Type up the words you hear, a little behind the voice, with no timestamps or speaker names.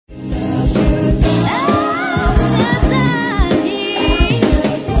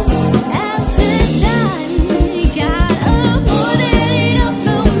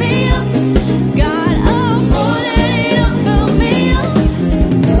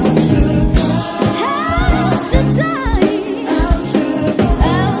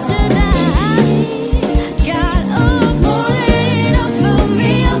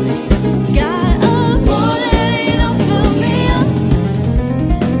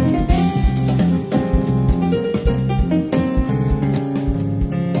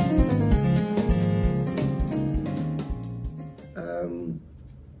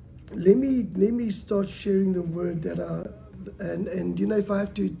really start sharing the word that and you know, if I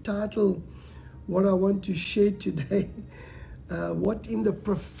have to title what I want to share today, what in the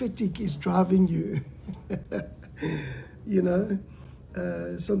prophetic is driving you? You know,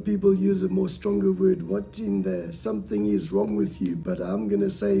 some people use a more stronger word, what in the something is wrong with you, but I'm going to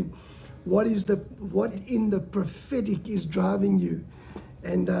say what in the prophetic is driving you.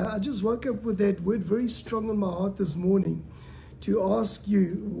 And I just woke up with that word very strong in my heart this morning to ask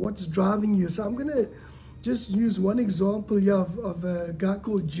you what's driving you. So I'm going to just use one example here of a guy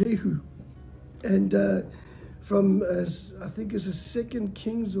called Jehu. And from, I think it's a 2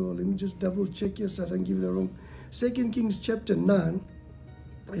 Kings, or let me just double check here so I don't give you the wrong. 2 Kings chapter 9,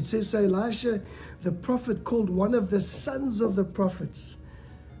 it says, so Elisha the prophet called one of the sons of the prophets.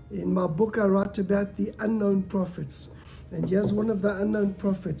 In my book I write about the unknown prophets. And here's one of the unknown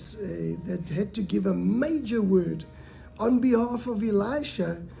prophets that had to give a major word on behalf of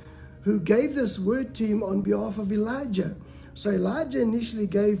Elisha, who gave this word to him on behalf of Elijah. So Elijah initially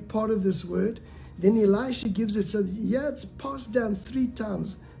gave part of this word, then Elisha gives it. So yeah, it's passed down 3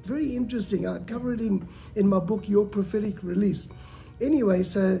 times. Very interesting. I cover it in my book, Your Prophetic Release. Anyway,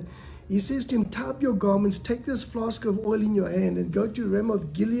 so he says to him, tie up your garments, take this flask of oil in your hand and go to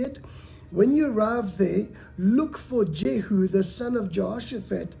Ramoth Gilead. When you arrive there, look for Jehu, the son of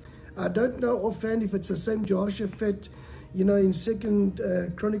Jehoshaphat. I don't know offhand if it's the same Jehoshaphat, you know, in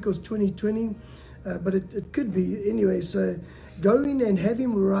 2 Chronicles 20:20, but it could be. Anyway, so go in and have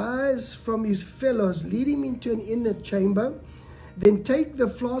him rise from his fellows, lead him into an inner chamber, then take the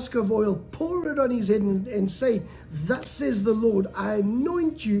flask of oil, pour it on his head and say, thus says the Lord, I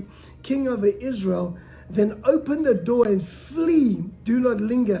anoint you king over Israel. Then open the door and flee, do not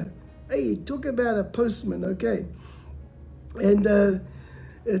linger. Hey, talk about a postman, okay? And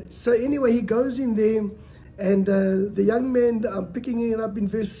so anyway, he goes in there, and the young man, I'm picking it up in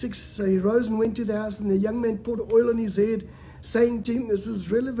verse 6, so he rose and went to the house, and the young man poured oil on his head, saying to him, this is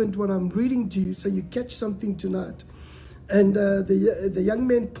relevant what I'm reading to you, so you catch something tonight. And the young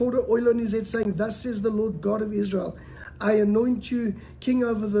man poured oil on his head, saying, thus says the Lord God of Israel, I anoint you king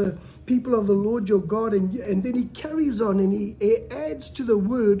over the people of the Lord your God. And then he carries on, and he adds to the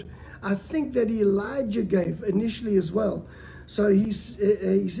word, I think, that Elijah gave initially as well. So he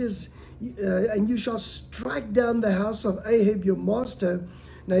says, and you shall strike down the house of Ahab your master.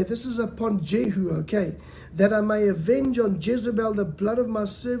 Now this is upon Jehu, okay, that I may avenge on Jezebel the blood of my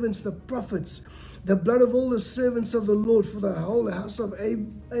servants the prophets, the blood of all the servants of the Lord, for the whole house of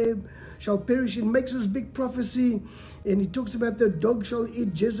Ahab shall perish. It makes this big prophecy, and he talks about the dog shall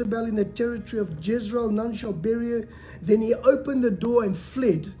eat Jezebel in the territory of Jezreel, none shall bury her. Then he opened the door and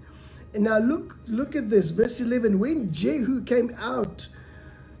fled. And now look at this, verse 11. When Jehu came out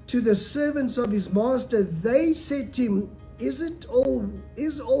to the servants of his master, they said to him,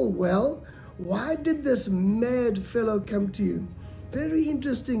 is all well? Why did this mad fellow come to you? Very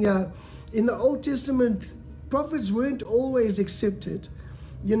interesting. In the Old Testament, prophets weren't always accepted.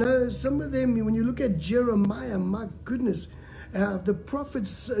 You know, some of them, when you look at Jeremiah, my goodness, the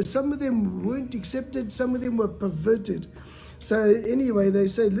prophets, some of them weren't accepted, some of them were perverted. So anyway, they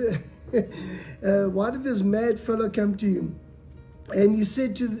said, why did this mad fellow come to you? And he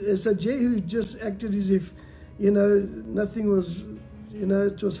said so Jehu just acted as if, you know, nothing was, you know,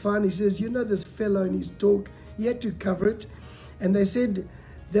 it was fine. He says, you know, this fellow in his talk, he had to cover it. And they said,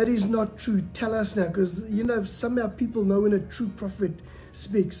 that is not true. Tell us now, because, you know, somehow people know when a true prophet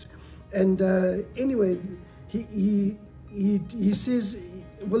speaks. And anyway, he says,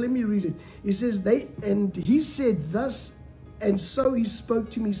 well, let me read it. He says, he said, thus, and so he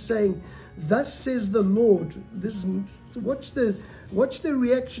spoke to me, saying, thus says the Lord. Watch the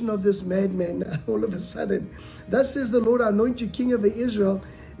reaction of this madman all of a sudden. Thus says the Lord, I anoint you king over Israel.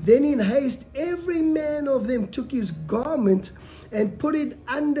 Then in haste, every man of them took his garment and put it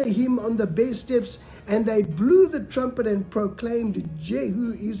under him on the bare steps, and they blew the trumpet and proclaimed,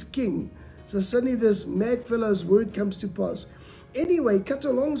 Jehu is king. So suddenly this mad fellow's word comes to pass. Anyway, cut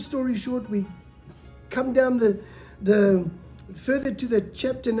a long story short, we come down the further to the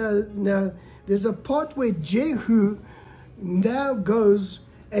chapter now. There's a part where Jehu now goes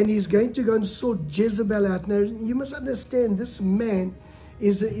and he's going to go and sort Jezebel out. Now you must understand, this man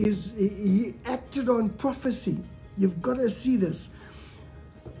he acted on prophecy. You've got to see this.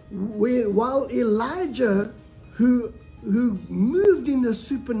 While Elijah, who moved in the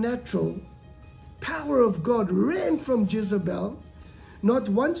supernatural power of God, ran from Jezebel, not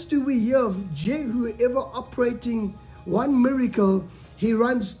once do we hear of Jehu ever operating one miracle. He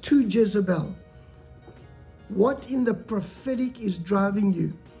runs to Jezebel. What in the prophetic is driving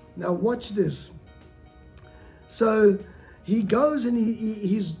you? Now watch this. So he goes and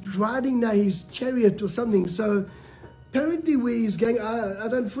he's riding now his chariot or something. So apparently where he's going, I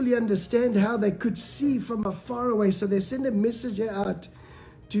don't fully understand how they could see from afar away. So they send a messenger out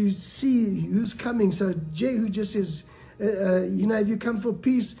to see who's coming. So Jehu just says, have you come for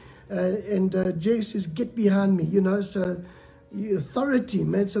peace? And Jehu says, get behind me, so authority,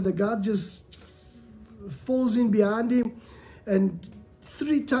 man. So the guy just falls in behind him, and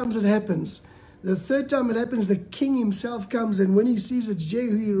 3 times it happens. The 3rd time it happens, the king himself comes, and when he sees it's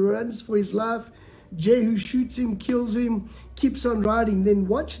Jehu, he runs for his life. Jehu shoots him, kills him, keeps on riding. Then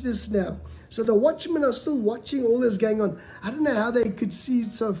watch this now. So the watchmen are still watching all this going on. I don't know how they could see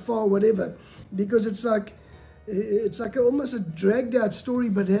it so far, whatever, because it's like almost a dragged out story,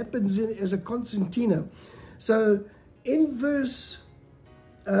 but it happens as a concertina. So in verse,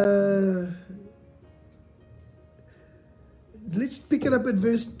 let's pick it up at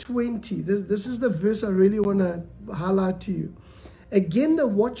verse 20. This is the verse I really want to highlight to you. Again, the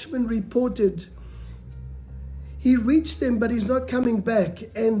watchman reported, he reached them, but he's not coming back.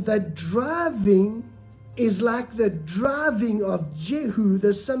 And the driving is like the driving of Jehu,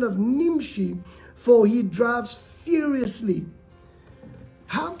 the son of Nimshi, for he drives furiously.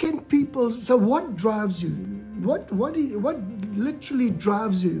 How can people, so what drives you? What literally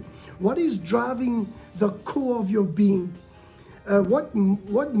drives you? What is driving the core of your being? What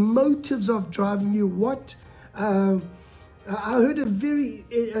motives of driving you? I heard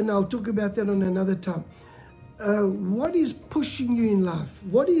and I'll talk about that on another time. What is pushing you in life?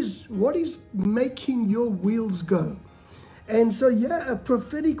 What is making your wheels go? And so, a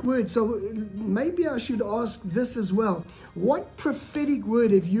prophetic word. So maybe I should ask this as well. What prophetic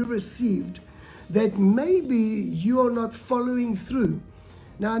word have you received that maybe you are not following through?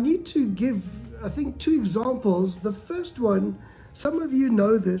 Now, I need to give, I think, 2 examples. The first one, some of you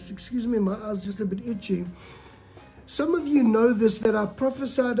know this. Excuse me, my eyes just a bit itchy. Some of you know this, that I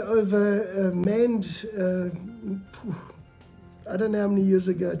prophesied over a man, I don't know how many years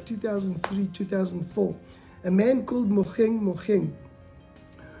ago, 2003, 2004. A man called Mocheng,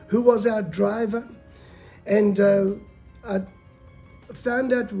 who was our driver. And I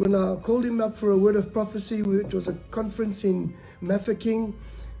found out when I called him up for a word of prophecy, it was a conference in Mahikeng.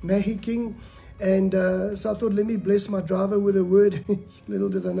 And so I thought, let me bless my driver with a word. Little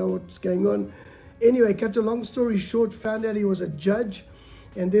did I know what's going on. Anyway, cut a long story short, found out he was a judge.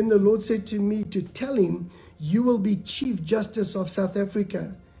 And then the Lord said to me to tell him, you will be Chief Justice of South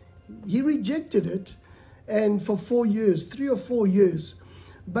Africa. He rejected it. And for 4 years, 3 or 4 years.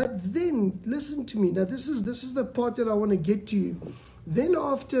 But then, listen to me. Now, this is the part that I want to get to you. Then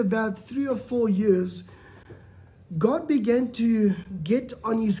after about 3 or 4 years, God began to get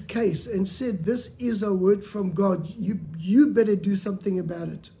on his case and said, this is a word from God. You better do something about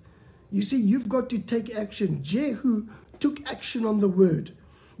it. You see, you've got to take action. Jehu took action on the word.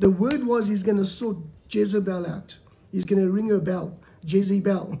 The word was he's going to sort Jezebel out. He's going to ring her bell.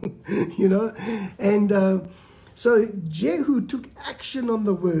 Jezebel, and so Jehu took action on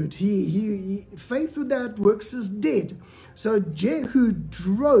the word. He faith without works is dead. So Jehu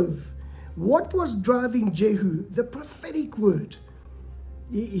drove. What was driving Jehu? The prophetic word.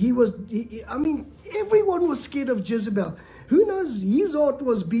 Everyone was scared of Jezebel. Who knows? His heart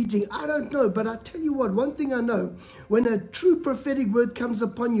was beating. I don't know. But I tell you what, one thing I know, when a true prophetic word comes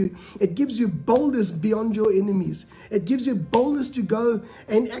upon you, it gives you boldness beyond your enemies. It gives you boldness to go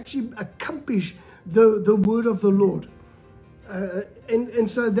and actually accomplish the word of the Lord. And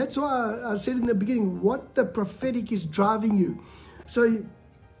so that's why I said in the beginning, what the prophetic is driving you.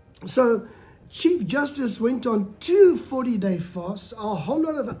 So Chief Justice went on 2 40-day fasts, a whole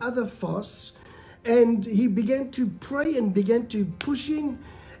lot of other fasts, and he began to pray and began to push in.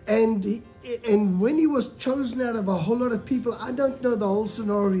 And when he was chosen out of a whole lot of people, I don't know the whole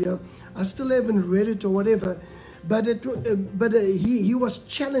scenario. I still haven't read it or whatever. But he was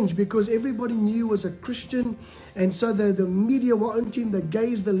challenged because everybody knew he was a Christian. And so the media were on him, the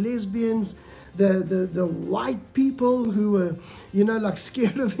gays, the lesbians, the white people who were, like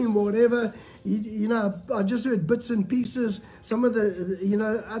scared of him or whatever. I just heard bits and pieces. Some of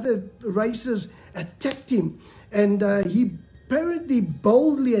the, other races attacked him. And he apparently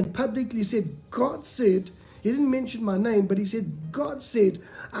boldly and publicly said, God said, he didn't mention my name, but he said, God said,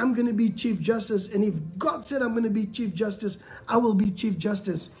 I'm going to be Chief Justice. And if God said I'm going to be Chief Justice, I will be Chief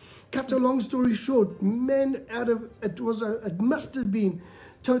Justice. Cut a long story short, man, it must have been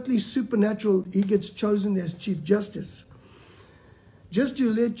totally supernatural. He gets chosen as Chief Justice. Just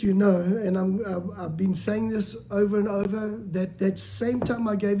to let you know, and I've been saying this over and over, that same time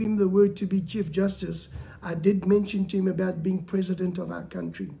I gave him the word to be Chief Justice, I did mention to him about being president of our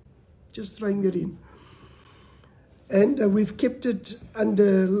country. Just throwing it in. And we've kept it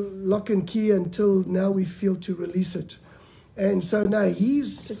under lock and key until now we feel to release it. And so now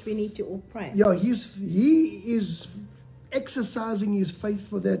Because we need to all pray. yeah, he is exercising his faith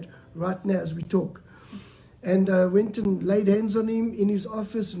for that right now as we talk. And went and laid hands on him in his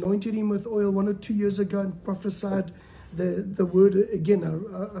office, anointed him with oil 1 or 2 years ago, and prophesied the word again.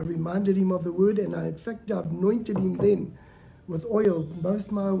 I reminded him of the word, and in fact, I've anointed him then with oil.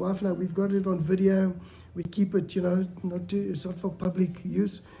 Both my wife and I, we've got it on video. We keep it, it's not for public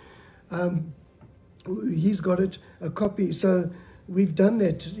use. He's got it, a copy. So we've done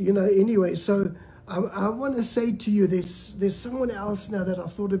that, anyway. So I want to say to you, there's someone else now that I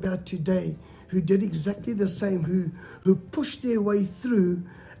thought about today who did exactly the same, who pushed their way through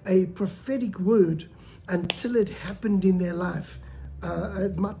a prophetic word until it happened in their life.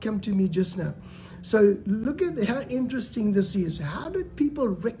 It might come to me just now. So look at how interesting this is. How did people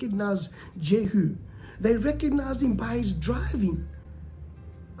recognize Jehu? They recognized him by his driving.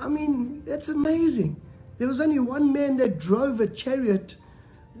 I mean, that's amazing. There was only one man that drove a chariot,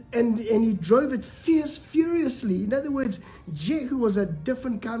 and he drove it furiously. In other words, Jehu was a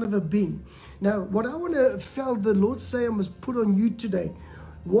different kind of a being. Now, what I want to felt the Lord say I must put on you today,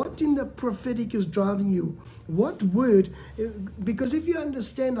 what in the prophetic is driving you? What word? Because if you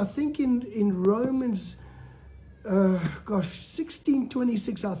understand, I think in Romans,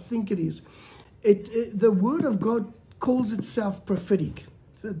 16:26, I think it is, the word of God calls itself prophetic,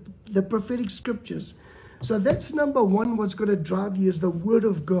 the prophetic scriptures. So that's number one, what's going to drive you is the word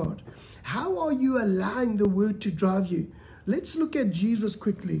of God. How are you allowing the word to drive you? Let's look at Jesus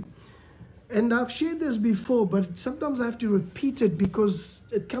quickly. And I've shared this before, but sometimes I have to repeat it because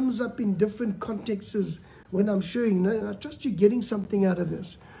it comes up in different contexts when I'm sharing. And I trust you're getting something out of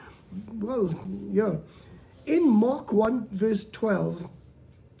this. Well, yeah. In Mark 1 verse 12,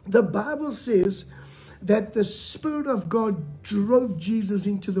 the Bible says that the Spirit of God drove Jesus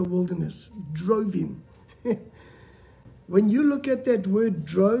into the wilderness, drove him. When you look at that word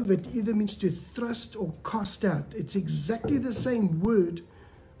drove, it either means to thrust or cast out. It's exactly the same word.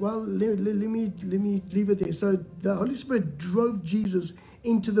 Well, let me leave it there. So the Holy Spirit drove Jesus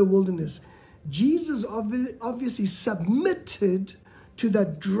into the wilderness. Jesus obviously submitted to the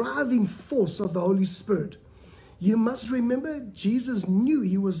driving force of the Holy Spirit. You must remember, Jesus knew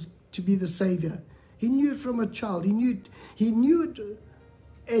he was to be the Savior. He knew it from a child. He knew it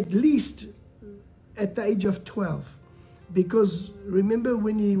at least at the age of 12. Because remember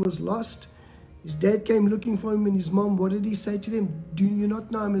when he was lost, his dad came looking for him and his mom, what did he say to them? Do you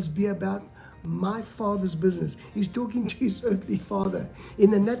not know I must be about my Father's business? He's talking to his earthly father. In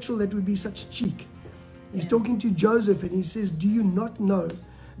the natural, that would be such cheek. He's talking to Joseph and he says, do you not know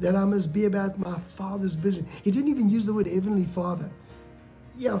that I must be about my Father's business? He didn't even use the word Heavenly Father.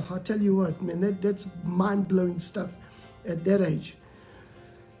 Yeah, I'll tell you what, man, that's mind-blowing stuff at that age.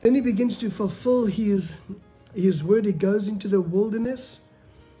 Then he begins to fulfill his word. He goes into the wilderness.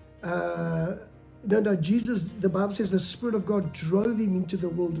 Jesus, the Bible says the Spirit of God drove him into the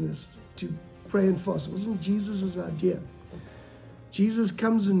wilderness to pray and fast. It wasn't Jesus' idea. Jesus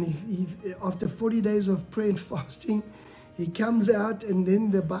comes and he after 40 days of prayer and fasting, he comes out, and then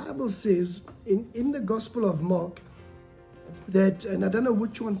the Bible says in the Gospel of Mark that, and I don't know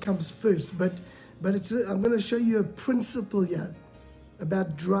which one comes first, but I'm going to show you a principle here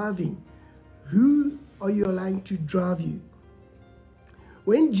about driving. Who are you allowing to drive you?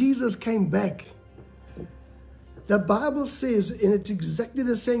 When Jesus came back, the Bible says, and it's exactly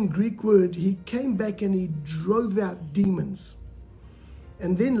the same Greek word, he came back and he drove out demons.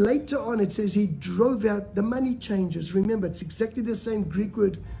 And then later on it says he drove out the money changers. Remember, it's exactly the same Greek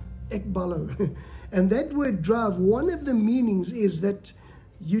word, ekbalo. And that word drive, one of the meanings is that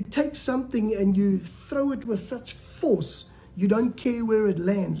you take something and you throw it with such force, you don't care where it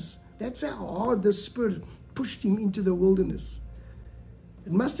lands. That's how hard the Spirit pushed him into the wilderness.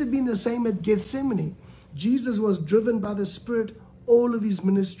 It must have been the same at Gethsemane. Jesus was driven by the Spirit all of his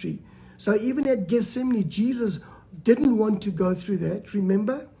ministry. So even at Gethsemane, Jesus didn't want to go through that.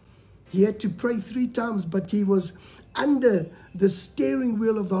 Remember? He had to pray 3 times, but he was under the steering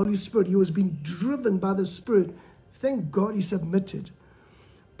wheel of the Holy Spirit. He was being driven by the Spirit. Thank God he submitted.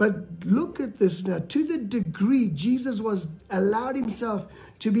 But look at this now. To the degree Jesus allowed himself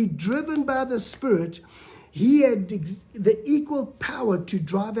to be driven by the Spirit, he had the equal power to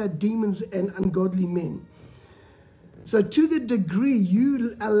drive out demons and ungodly men. So to the degree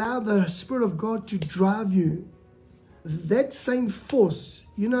you allow the Spirit of God to drive you, that same force,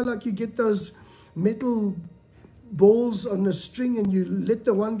 like you get those metal balls on a string and you let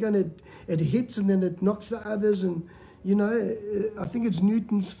the one go and it hits and then it knocks the others, and You know, I think it's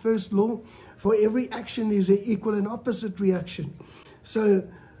Newton's first law. For every action, there's an equal and opposite reaction. So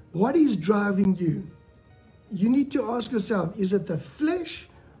what is driving you? You need to ask yourself, is it the flesh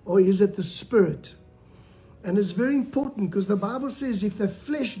or is it the spirit? And it's very important because the Bible says if the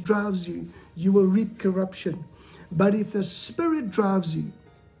flesh drives you, you will reap corruption. But if the spirit drives you,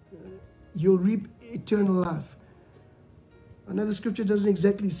 you'll reap eternal life. I know the scripture doesn't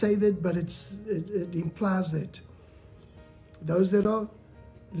exactly say that, but it implies that. Those that are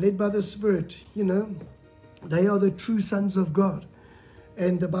led by the Spirit, you know, they are the true sons of God.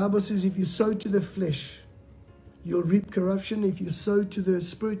 And the Bible says if you sow to the flesh, you'll reap corruption. If you sow to the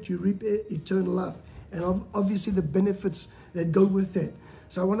Spirit, you reap eternal life. And obviously the benefits that go with that.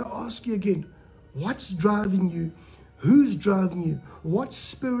 So I want to ask you again, what's driving you? Who's driving you? What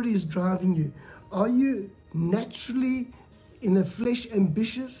spirit is driving you? Are you naturally in the flesh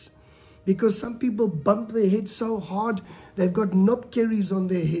ambitious? Because some people bump their head so hard, they've got knobkerries on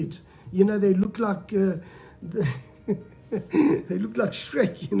their head. You know, they look like they look like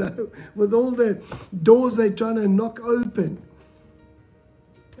Shrek, you know, with all the doors they're trying to knock open.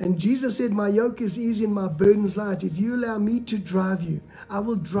 And Jesus said, my yoke is easy and my burden's light. If you allow me to drive you, I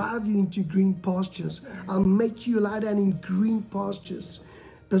will drive you into green pastures. I'll make you lie down in green pastures,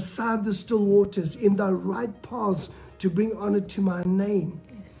 beside the still waters, in the right paths to bring honor to my name.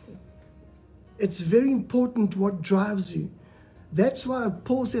 It's very important what drives you. That's why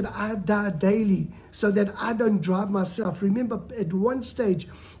Paul said, I die daily so that I don't drive myself. Remember, at one stage,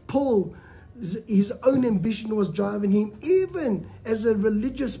 Paul, his own ambition was driving him. Even as a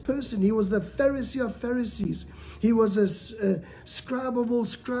religious person, he was the Pharisee of Pharisees. He was a scribe of all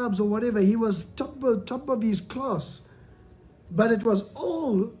scribes or whatever. He was top of his class. But it was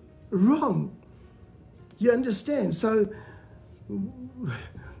all wrong. You understand? So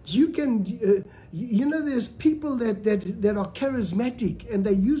you can, you know, there's people that are charismatic, and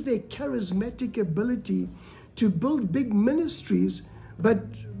they use their charismatic ability to build big ministries, but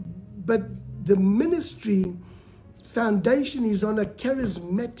the ministry foundation is on a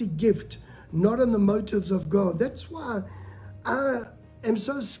charismatic gift, not on the motives of God. That's why I am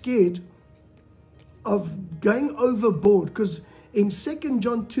so scared of going overboard, because in 2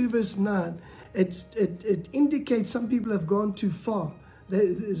 John 2 verse 9, it indicates some people have gone too far. That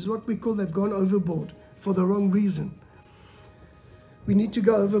is what we call they've gone overboard for the wrong reason. We need to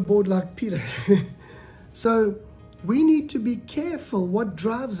go overboard like Peter. So we need to be careful what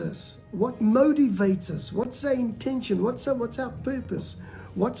drives us, what motivates us, what's our intention, what's our purpose,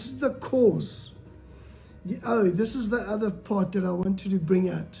 what's the cause. Oh, this is the other part that I wanted to bring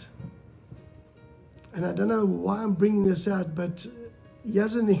out. And I don't know why I'm bringing this out, but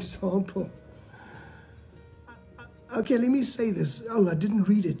here's an example. Okay, let me say this. Oh, I didn't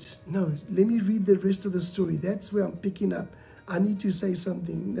read it. No, let me read the rest of the story. That's where I'm picking up. I need to say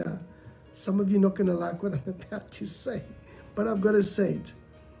something now. Some of you are not going to like what I'm about to say, but I've got to say it.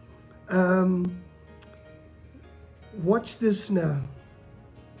 Watch this now.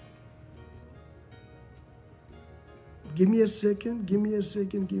 Give me a second.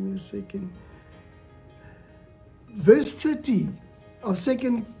 Verse 30 of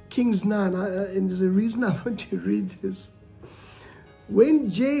 2 Kings 9, and there's a reason I want to read this. When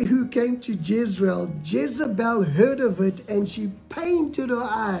Jehu came to Jezreel, Jezebel heard of it, and she painted her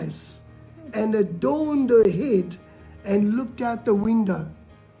eyes and adorned her head and looked out the window.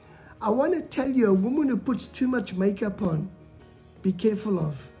 I want to tell you, a woman who puts too much makeup on, be careful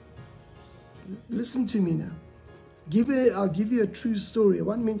of. Listen to me now. I'll give you a true story. I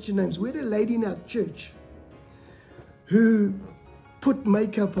won't mention names. We had a lady in our church who put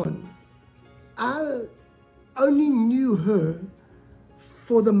makeup on. I only knew her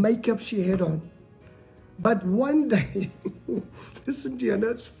for the makeup she had on. But one day, listen to you, I know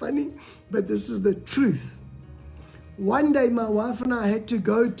it's funny, but this is the truth. One day, my wife and I had to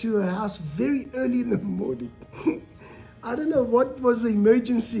go to her house very early in the morning. I don't know what was the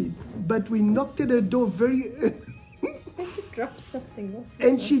emergency, but we knocked at her door very early. Drop something off.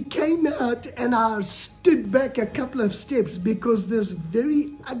 And she came out, and I stood back a couple of steps because this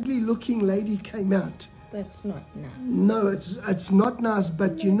very ugly looking lady came out. That's not nice. No, it's not nice,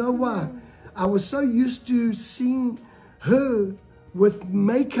 but you know why? I was so used to seeing her with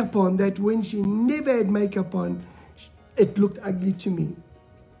makeup on that when she never had makeup on, it looked ugly to me.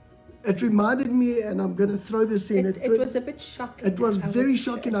 It reminded me, and I'm going to throw this in. It was a bit shocking. It was very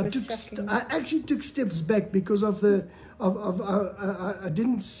shocking. I actually took steps back because of I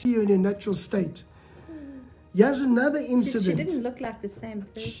didn't see her in a natural state. Here's another incident. She didn't look like the same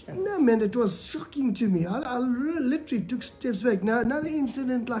person. No, man, it was shocking to me. I literally took steps back. Now, another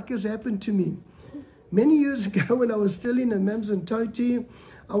incident like this happened to me. Many years ago, when I was still in Amamsan Toti,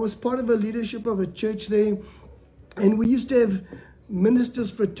 I was part of the leadership of a church there, and we used to have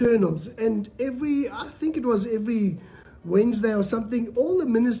ministers fraternals. And I think it was every Wednesday or something, all the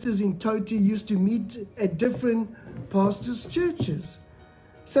ministers in Toti used to meet at different pastors' churches.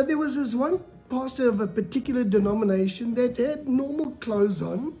 So there was this one pastor of a particular denomination that had normal clothes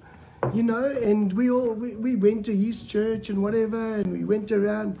on, you know, and we went to his church and whatever, and we went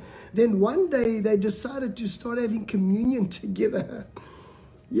around. Then one day they decided to start having communion together.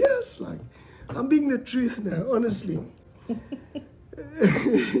 Yes, like, I'm being the truth now, honestly.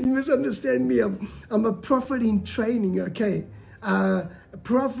 You misunderstand me. I'm a prophet in training, okay?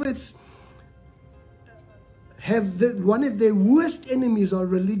 Prophets have one of their worst enemies are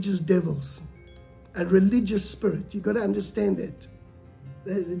religious devils, a religious spirit. You got to understand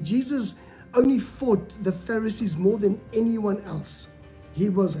that. Jesus only fought the Pharisees more than anyone else. He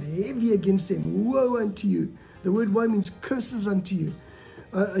was heavy against them. Woe unto you. The word woe means curses unto you.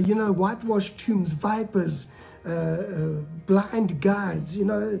 You know, whitewashed tombs, vipers, blind guides. You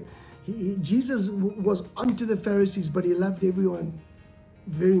know, Jesus was onto the Pharisees, but he loved everyone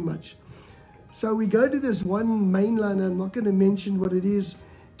very much. So we go to this one mainline, I'm not going to mention what it is,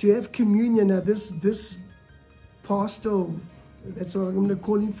 to have communion. Now this pastor, that's what I'm going to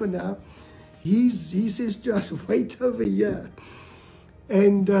call him for now, he says to us, wait over here.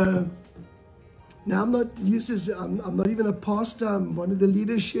 And now I'm not even a pastor, I'm one of the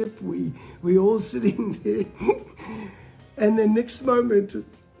leadership. We all sitting there. And the next moment,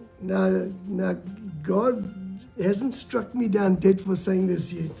 now God hasn't struck me down dead for saying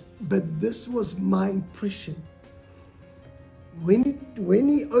this yet, but this was my impression. When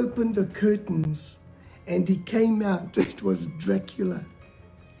he opened the curtains and he came out, it was Dracula.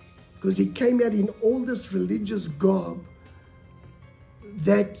 Because he came out in all this religious garb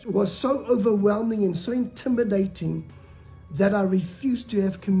that was so overwhelming and so intimidating that I refused to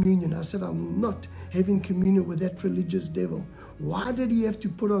have communion. I said, I'm not having communion with that religious devil. Why did he have to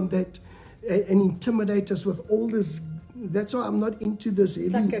put on that and intimidate us with all this? That's why I'm not into this.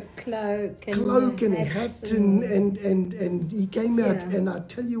 It's like a cloak and a hat and he came out, Yeah. and I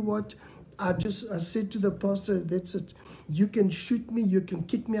tell you what, I said to the pastor, that's it. You can shoot me, you can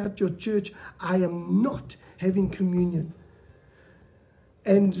kick me out your church. I am not having communion.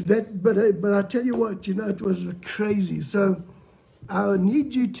 And that, but I tell you what, you know, it was crazy. So I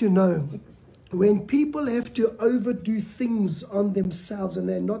need you to know, when people have to overdo things on themselves and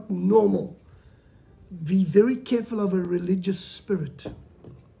they're not normal, be very careful of a religious spirit.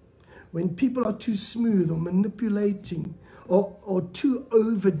 When people are too smooth or manipulating or too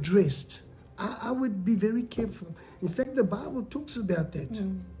overdressed, I would be very careful. In fact, the Bible talks about that.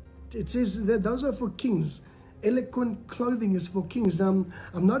 It says that those are for kings. Eloquent clothing is for kings. Now,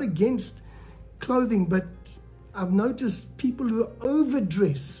 I'm not against clothing, but I've noticed people who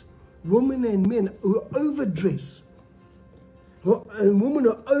overdress, women and men who overdress, and women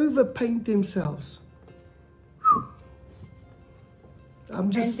who overpaint themselves. I'm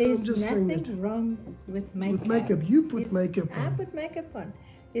just saying that. There's nothing wrong with makeup. With makeup, you put makeup on. I put makeup on.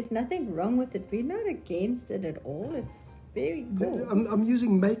 There's nothing wrong with it. We're not against it at all. It's very cool. I'm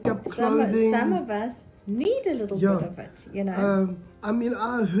using makeup, clothing. Some of us need a little bit of it, you know. I mean,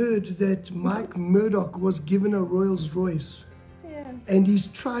 I heard that Mike Murdoch was given a Rolls Royce. Yeah. And he's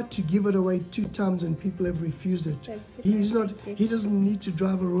tried to give it away 2 times and people have refused it. He doesn't need to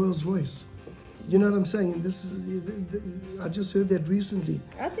drive a Rolls Royce. You know what I'm saying? I just heard that recently.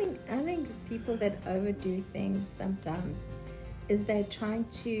 I think people that overdo things sometimes is they're trying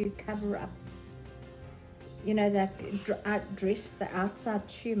to cover up. You know, that dress the outside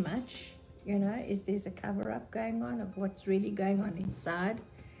too much. You know, there's a cover up going on of what's really going on inside,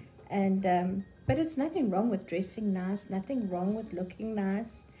 and but it's nothing wrong with dressing nice, nothing wrong with looking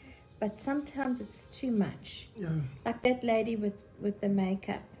nice, but sometimes it's too much. Yeah. Like that lady with the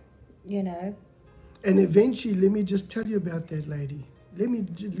makeup, you know. And eventually, let me just tell you about that lady. Let me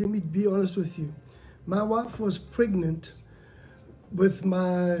be honest with you. My wife was pregnant with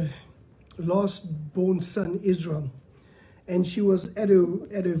my last born son, Israel. And she was at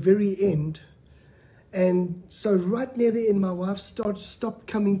her very end. And so right near the end, my wife stopped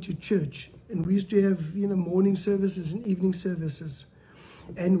coming to church. And we used to have, you know, morning services and evening services.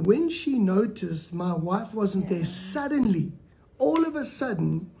 And when she noticed my wife wasn't there, suddenly, all of a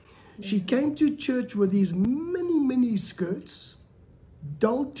sudden, she came to church with these mini skirts,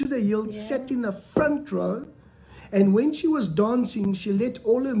 dull to the hilt, sat in the front row. And when she was dancing, she let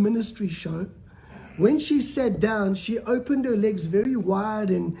all her ministry show. When she sat down, she opened her legs very wide,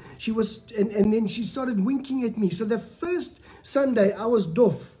 and and then she started winking at me. So the first Sunday, I was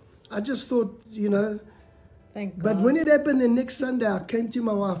doof. I just thought, you know. Thank God. But when it happened the next Sunday, I came to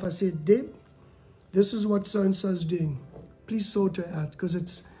my wife. I said, Deb, this is what so-and-so's doing. Please sort her out, because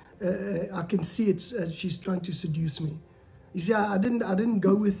it's, I can see it's, she's trying to seduce me. You see, I didn't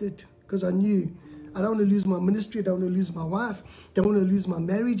go with it, because I knew I don't want to lose my ministry, I don't want to lose my wife, don't want to lose my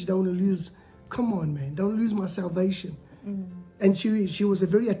marriage, don't want to lose, come on, man, don't lose my salvation. And she was a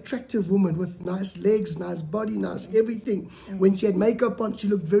very attractive woman with nice legs, nice body, nice everything. When she had makeup on, she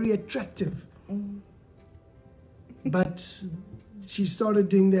looked very attractive. But she started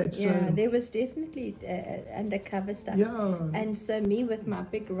doing that. Yeah, So there was definitely undercover stuff. yeah. And so me with my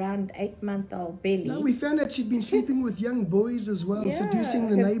big round 8-month-old belly. No, we found out she'd been sleeping with young boys as well, seducing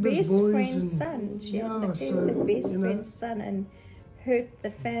the her neighbors' best boys. friend's And son. She had an affair so, with her best you know, friend's son and hurt the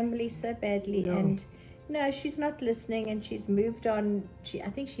family so badly. Yeah. And no, she's not listening, and she's moved on. I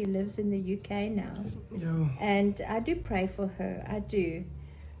think she lives in the UK now. yeah. And I do pray for her, I do.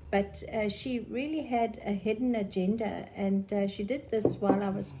 But she really had a hidden agenda, and she did this while I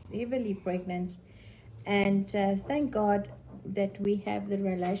was heavily pregnant. And thank God that we have the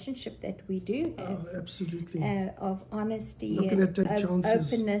relationship that we do have, Absolutely. of honesty Not gonna take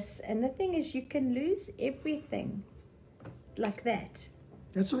chances. openness. And the thing is, you can lose everything like that.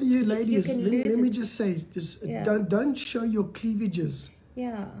 That's why you ladies, can let lose me it. just say, Yeah. don't show your cleavages.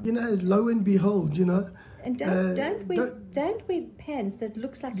 Yeah. You know, lo and behold, you know. And don't wear pants that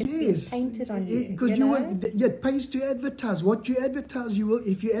looks like it's been painted on you. Because you know? it pays to advertise. What you advertise, you will.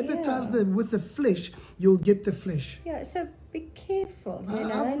 If you advertise with the flesh, you'll get the flesh. Yeah, so be careful. You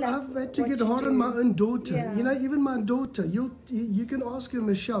know, I've had to what get you hard do. on my own daughter. Yeah. You know, even my daughter. You can ask her,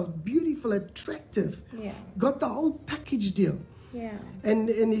 Michelle. Beautiful, attractive. Yeah. Got the whole package deal. Yeah.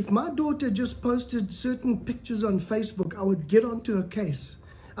 And if my daughter just posted certain pictures on Facebook, I would get onto her case.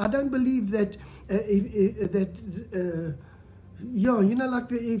 I don't believe that you know, like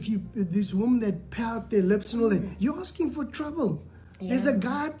this woman that pout their lips and all that, you're asking for trouble. Yeah. There's a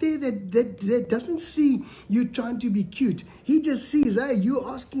guy out there that doesn't see you trying to be cute. He just sees, hey, you're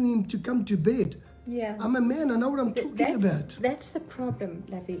asking him to come to bed. Yeah. I'm a man, I know what I'm talking about. That's the problem,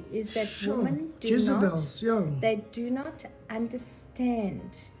 Lovey, is that Sure. women do Jezebels, not, yeah. they do not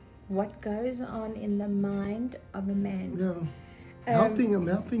understand what goes on in the mind of a man. Yeah. Helping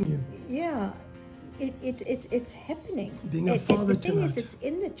you. Yeah, it's happening. Being a father the thing is, tonight. it's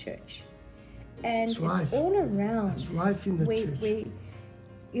in the church, and It's rife. all around. It's rife in the church. We,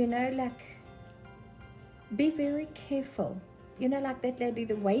 you know, like, be very careful. You know, like that lady,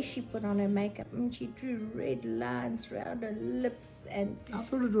 the way she put on her makeup, she drew red lines around her lips, and I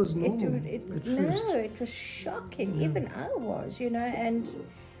thought it was normal at first. no, it was shocking. Even I was, you know, and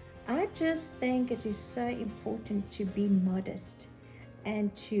I just think it is so important to be modest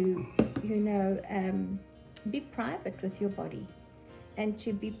and to, you know, be private with your body, and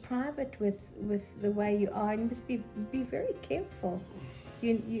to be private with the way you are. And you must be very careful.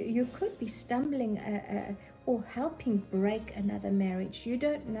 You could be stumbling or helping break another marriage. You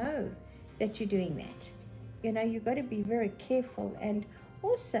don't know that you're doing that. You know, you've got to be very careful. And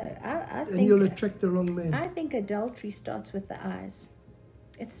also, I think... And you'll attract the wrong man. I think adultery starts with the eyes.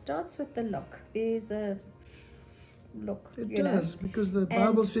 It starts with the look. There's a look. It you does, know? because the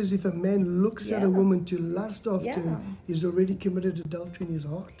Bible says if a man looks at a Yeah. woman to lust after her, Yeah. he's already committed adultery in his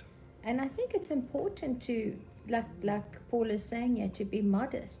heart. And I think it's important to, like Paul is saying here, to be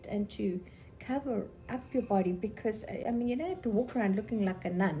modest and to cover up your body, because, I mean, you don't have to walk around looking like a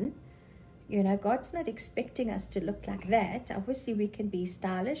nun. You know, God's not expecting us to look like that. Obviously, we can be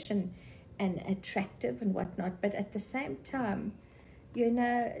stylish and attractive and whatnot, but at the same time, you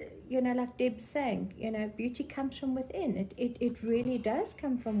know, like Deb's saying, you know, beauty comes from within. It really does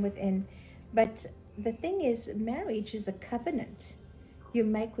come from within. But the thing is, marriage is a covenant you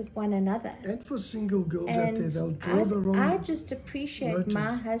make with one another. And for single girls out there, And they'll draw the wrong I just appreciate my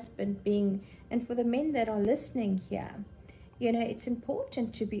motives. husband being, and for the men that are listening here, you know, it's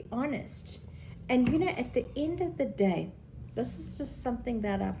important to be honest. And, you know, at the end of the day, this is just something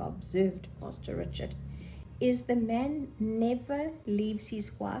that I've observed, Pastor Richard, is the man never leaves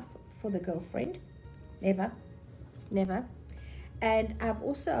his wife for the girlfriend. Never. Never. And I've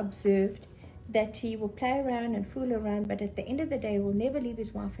also observed that he will play around and fool around, but at the end of the day, will never leave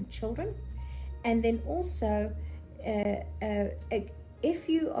his wife and children. And then also, if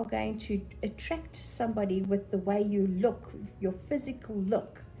you are going to attract somebody with the way you look, your physical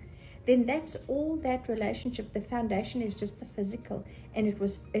look, then that's all that relationship. The foundation is just the physical, and it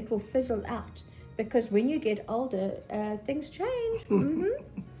will fizzle out, because when you get older, things change.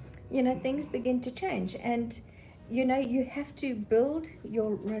 You know, things begin to change, and you know, you have to build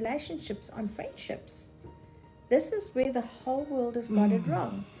your relationships on friendships. This is where the whole world has got it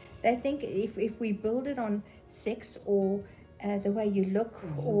wrong. They think if we build it on sex or the way you look,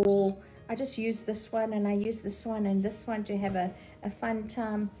 or I just use this one and I use this one and this one to have a fun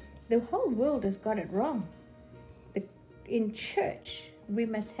time, the whole world has got it wrong. In church, we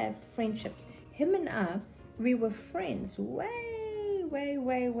must have friendships. Him and I, we were friends way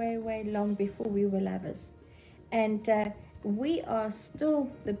long before we were lovers. And we are still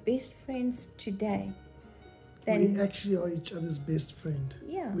the best friends today. We actually are each other's best friend.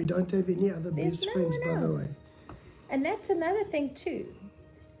 Yeah. We don't have any other There's best friends, by the way. And that's another thing too.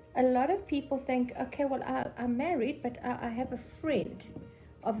 A lot of people think, okay, well, I'm married, but I have a friend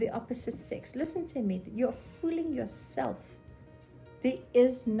of the opposite sex. Listen to me, you're fooling yourself. There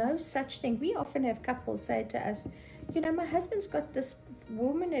is no such thing. We often have couples say to us, you know, my husband's got this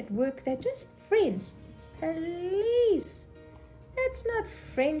woman at work, they're just friends. Please, that's not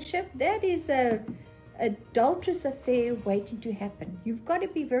friendship. That is a adulterous affair waiting to happen. You've got to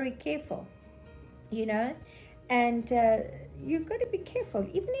be very careful, you know, and you've got to be careful.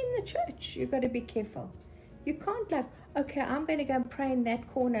 Even in the church, you've got to be careful. You can't like, okay, I'm going to go and pray in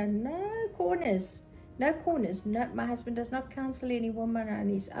that corner. No corners. No corners. No, my husband does not counsel any woman on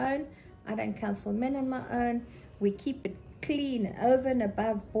his own. I don't counsel men on my own. We keep it clean, over and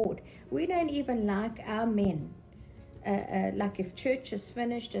above board. We don't even like our men. Like if church is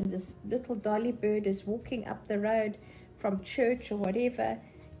finished and this little dolly bird is walking up the road from church or whatever,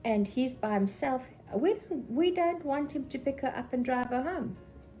 and he's by himself, we don't want him to pick her up and drive her home.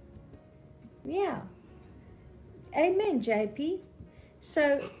 Yeah. Amen, JP.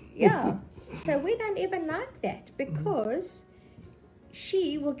 So, yeah. So we don't even like that because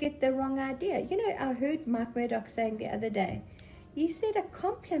she will get the wrong idea. You know, I heard Mike Murdoch saying the other day, he said a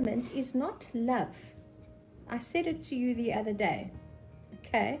compliment is not love. I said it to you the other day,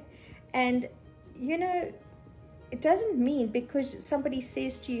 okay? And, you know, it doesn't mean because somebody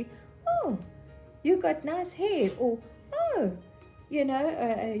says to you, oh, you got nice hair, or, oh, you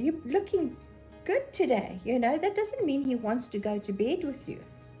know, you're looking good today, you know, that doesn't mean he wants to go to bed with you.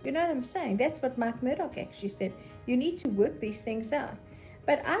 You know what I'm saying? That's what Mike Murdoch actually said. You need to work these things out.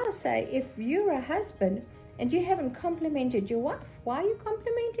 But I'll say, if you're a husband and you haven't complimented your wife, why are you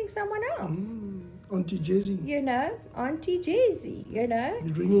complimenting someone else? Auntie Jessie. You know, Auntie Jessie, you know.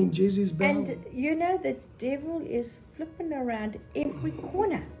 You're ringing Jessie's bell. And, you know, the devil is flipping around every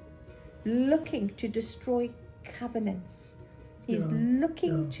corner, looking to destroy covenants. He's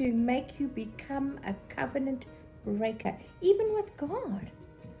looking to make you become a covenant breaker, even with God.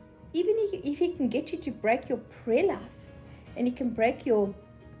 Even if he can get you to break your prayer life, and he can break your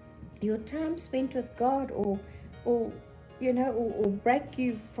time spent with God, or you know, or break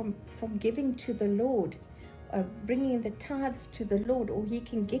you from giving to the Lord, bringing the tithes to the Lord, or he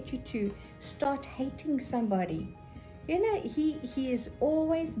can get you to start hating somebody. You know, he is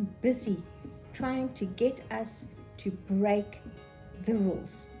always busy trying to get us to break the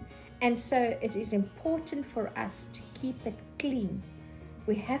rules. And so it is important for us to keep it clean.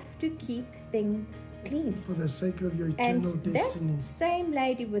 We have to keep things clean. For the sake of your eternal destiny. And that same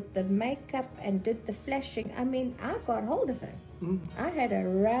lady with the makeup and did the flashing, I mean, I got hold of her. I had a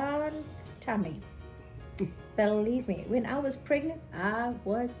round tummy. Believe me, when I was pregnant, I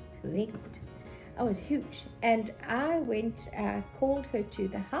was pregnant. I was huge. And I went, called her to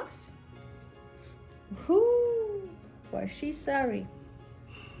the house. Whoo, was she sorry?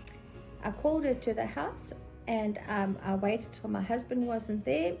 I called her to the house. And I waited till my husband wasn't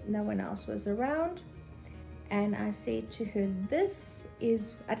there. No one else was around. And I said to her,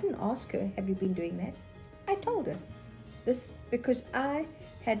 I didn't ask her, have you been doing that? I told her this because I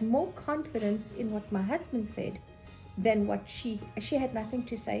had more confidence in what my husband said than what she had nothing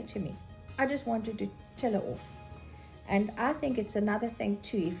to say to me. I just wanted to tell her off. And I think it's another thing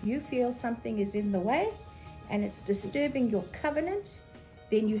too. If you feel something is in the way and it's disturbing your covenant,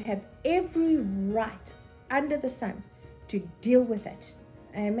 then you have every right under the sun to deal with it.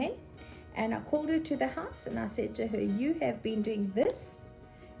 Amen. And I called her to the house and I said to her, you have been doing this,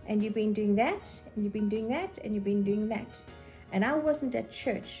 and you've been doing that, and you've been doing that, and you've been doing that. And I wasn't at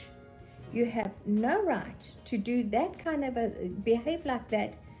church. You have no right to do that kind of behave like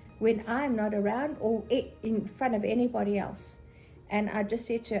that when I'm not around or in front of anybody else. And I just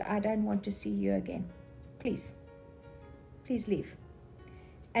said to her, I don't want to see you again. Please leave.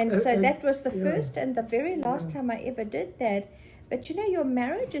 And so that was the first and the very last time I ever did that. But you know, your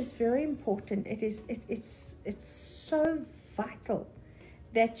marriage is very important. It's so vital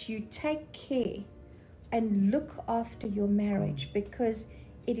that you take care and look after your marriage, because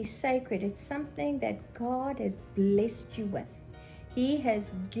it is sacred. It's something that God has blessed you with. He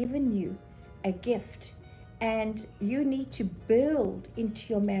has given you a gift, And you need to build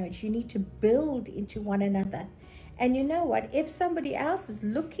into your marriage. You need to build into one another. And you know what? If somebody else is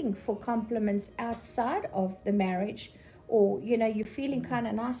looking for compliments outside of the marriage, or, you know, you're feeling kind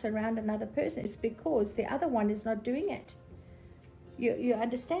of nice around another person, it's because the other one is not doing it. You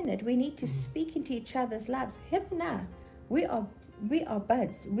understand that? We need to speak into each other's lives. Him now, we are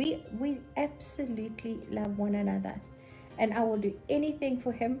buds. We absolutely love one another. And I will do anything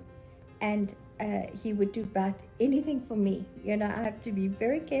for him, and he would do about anything for me. You know, I have to be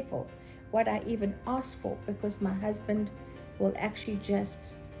very careful what I even ask for, because my husband will actually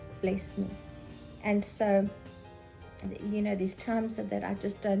just bless me. And so, you know, there's times that I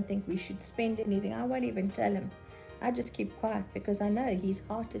just don't think we should spend anything. I won't even tell him. I just keep quiet, because I know his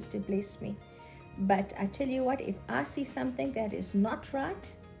heart is to bless me. But I tell you what, if I see something that is not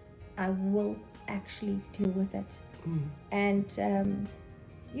right, I will actually deal with it. And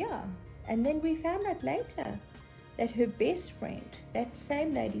yeah, and then we found out later that her best friend, that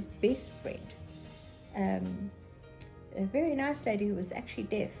same lady's best friend, a very nice lady who was actually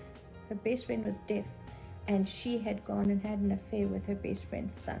deaf, her best friend was deaf, and she had gone and had an affair with her best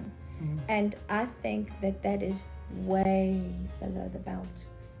friend's son. And I think that that is way below the belt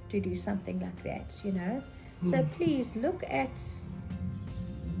to do something like that, you know. So please look at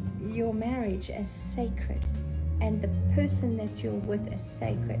your marriage as sacred, and the person that you're with as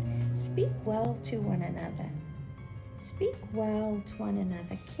sacred. Speak well to one another. Speak well to one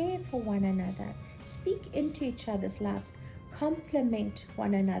another. Care for one another. Speak into each other's lives. Compliment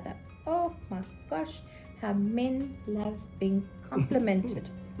one another. Oh my gosh, how men love being complimented.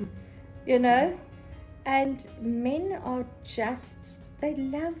 You know? And men are just, they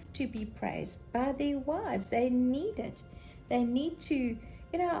love to be praised by their wives. They need it. They need to,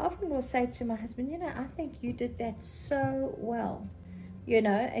 you know, I often will say to my husband, you know, I think you did that so well, you know,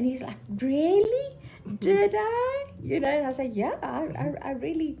 and he's like, really? Did I? You know, and I say, yeah, I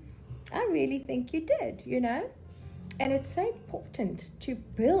really think you did, you know. And it's so important to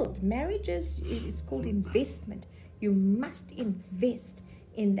build marriages. It's called investment. You must invest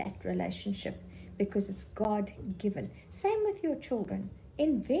in that relationship, because it's God-given. Same with your children.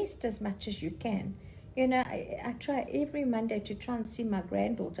 Invest as much as you can. You know, I try every Monday to try and see my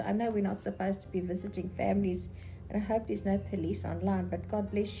granddaughter. I know we're not supposed to be visiting families, and I hope there's no police online, but God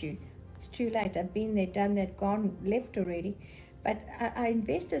bless you. It's too late. I've been there, done that, gone, left already. But I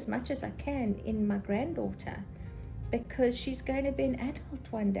invest as much as I can in my granddaughter, because she's going to be an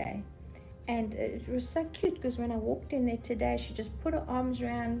adult one day. And it was so cute, because when I walked in there today, she just put her arms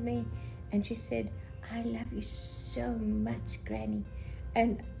around me, and she said, I love you so much, Granny,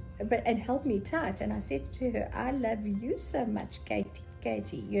 and held me tight. And I said to her, I love you so much,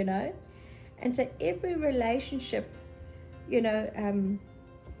 Katie, you know. And so every relationship, every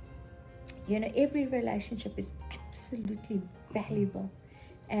relationship is absolutely valuable,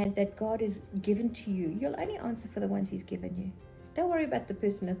 and that God has given to you. You'll only answer for the ones He's given you. Don't worry about the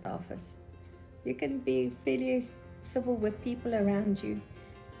person at the office. You can be fairly civil with people around you,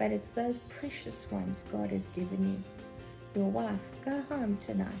 but it's those precious ones God has given you. Your wife, go home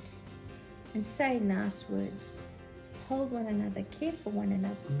tonight and say nice words. Hold one another, care for one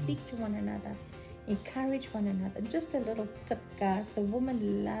another, speak to one another, encourage one another. Just a little tip, guys. The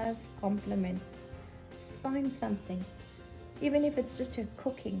women love compliments. Find something, even if it's just her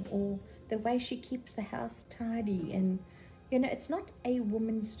cooking or the way she keeps the house tidy. And, you know, it's not a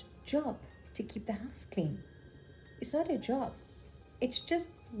woman's job to keep the house clean. It's not her job. It's just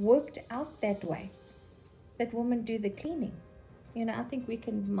worked out that way, that women do the cleaning. You know, I think we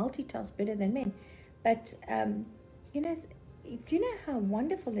can multitask better than men. But, you know, do you know how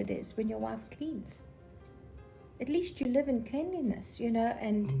wonderful it is when your wife cleans? At least you live in cleanliness, you know,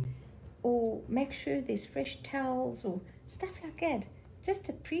 and or make sure there's fresh towels or stuff like that. Just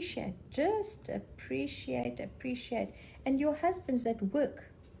appreciate. And your husbands that work,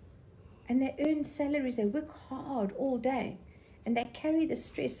 and they earn salaries, they work hard all day, and they carry the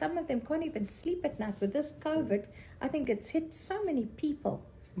stress. Some of them can't even sleep at night with this COVID. I think it's hit so many people.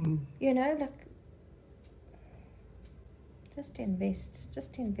 You know, like, just invest as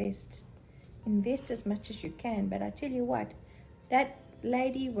much as you can. But I tell you what, that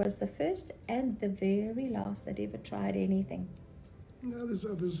lady was the first and the very last that ever tried anything. No, there's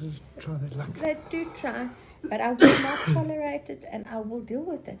others who try that luck. They do try, but I will not tolerate it, and I will deal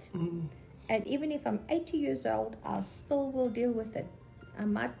with it. And even if I'm 80 years old, I still will deal with it. I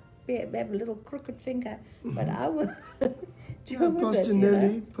might have a little crooked finger, but I will deal with Pastor it.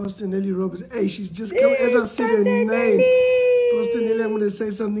 Nelly, Pastor Nelly Roberts. Hey, she's just come as I said her name. Pastor Nelly, I'm going to say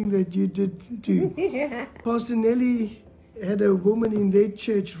something that you did too. Pastor Nelly had a woman in their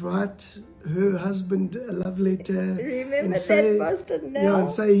church write her husband a love letter. Remember and that, say, Pastor Nell? yeah,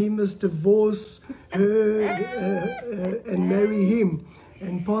 and say he must divorce her and marry him.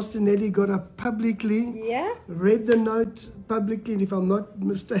 And Pastor Nelly got up publicly, Yeah. read the note publicly, and if I'm not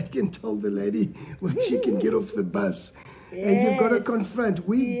mistaken, told the lady when she can get off the bus. And you've got to Yes. confront.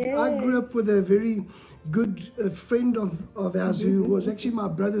 I grew up with a very good friend of ours who was actually my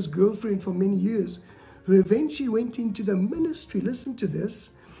brother's girlfriend for many years, who eventually went into the ministry, listen to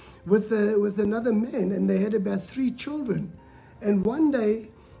this, with another man, and they had about 3 children. And one day,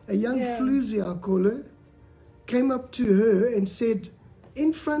 a young floozy, I'll call her, came up to her and said,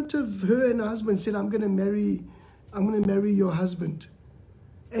 in front of her and her husband, said, I'm going to marry your husband.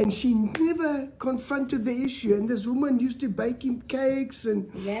 And she never confronted the issue. And this woman used to bake him cakes and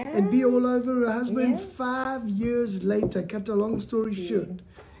be all over her husband. 5 years later, cut a long story short,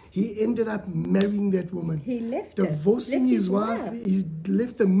 he ended up marrying that woman. He left divorcing his wife. He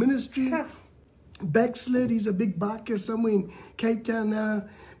left the ministry, backslid. He's a big biker somewhere in Cape Town now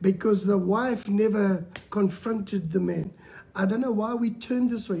because the wife never confronted the man. I don't know why we turn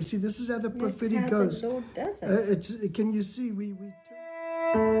this way. See, this is how the prophetic goes. The Lord does it. Can you see? We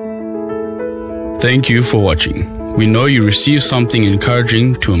Thank you for watching. We know you received something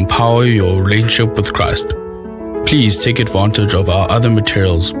encouraging to empower your relationship with Christ. Please take advantage of our other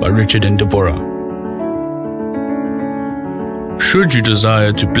materials by Richard and Deborah. Should you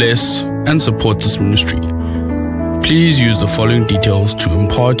desire to bless and support this ministry, please use the following details to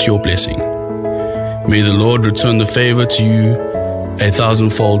impart your blessing. May the Lord return the favor to you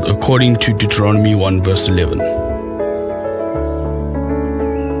 1,000-fold according to Deuteronomy 1 verse 11.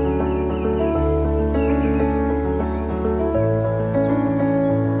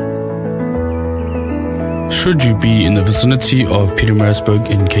 Should you be in the vicinity of Pietermaritzburg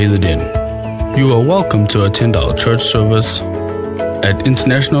in KZN, you are welcome to attend our church service at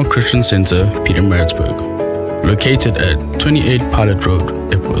International Christian Center, Pietermaritzburg, located at 28 Pilot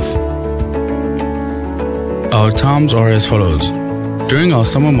Road, Epworth. Our times are as follows. During our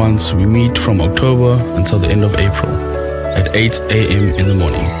summer months, we meet from October until the end of April at 8 a.m. in the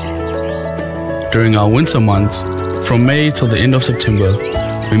morning. During our winter months, from May till the end of September,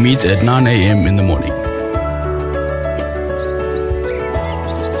 we meet at 9 a.m. in the morning.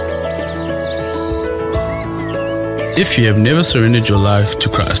 If you have never surrendered your life to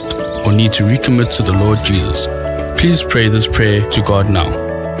Christ or need to recommit to the Lord Jesus, please pray this prayer to God now.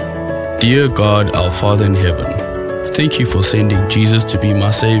 Dear God, our Father in heaven, thank you for sending Jesus to be my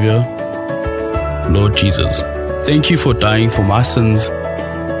Savior. Lord Jesus, thank you for dying for my sins.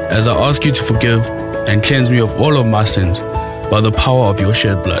 As I ask you to forgive and cleanse me of all of my sins by the power of your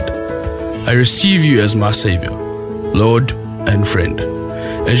shed blood, I receive you as my Savior, Lord and friend.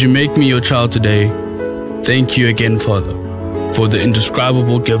 As you make me your child today, thank you again, Father, for the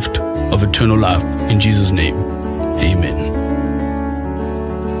indescribable gift of eternal life. In Jesus' name, amen.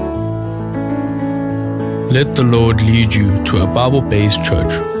 Let the Lord lead you to a Bible-based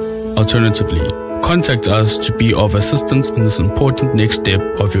church. Alternatively, contact us to be of assistance in this important next step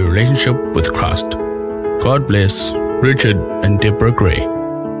of your relationship with Christ. God bless Richard and Deborah Gray.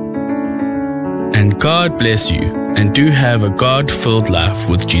 And God bless you, and do have a God-filled life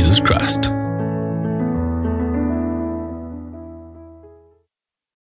with Jesus Christ.